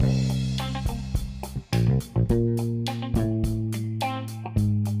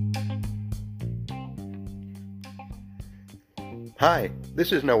Hi,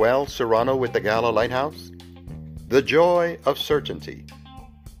 this is Noel, Serrano with the Gala Lighthouse. The joy of certainty.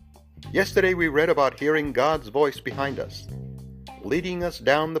 Yesterday we read about hearing God's voice behind us, leading us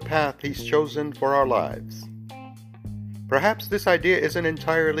down the path He's chosen for our lives. Perhaps this idea isn't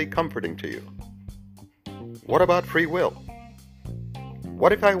entirely comforting to you. What about free will?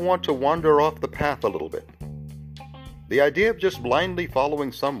 What if I want to wander off the path a little bit? The idea of just blindly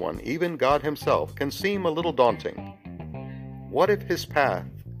following someone, even God Himself, can seem a little daunting. What if His path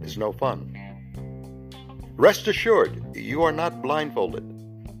is no fun? Rest assured, you are not blindfolded,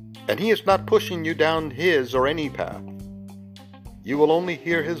 and He is not pushing you down His or any path. You will only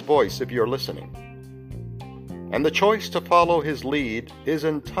hear His voice if you're listening. And the choice to follow His lead is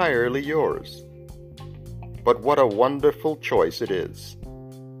entirely yours. But what a wonderful choice it is.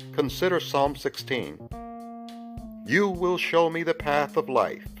 Consider Psalm 16. You will show me the path of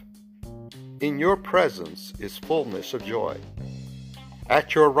life. In your presence is fullness of joy.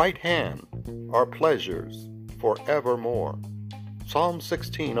 At your right hand are pleasures forevermore. Psalm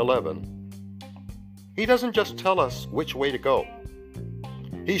 16:11. He doesn't just tell us which way to go.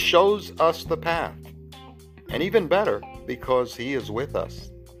 He shows us the path. And even better, because He is with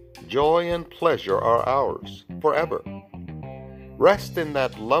us. Joy and pleasure are ours forever. Rest in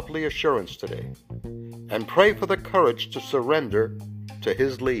that lovely assurance today, and pray for the courage to surrender to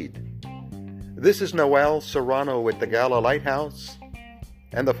His lead. This is Noel Serrano with the Gala Lighthouse,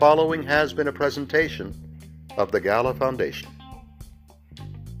 and the following has been a presentation of the Gala Foundation.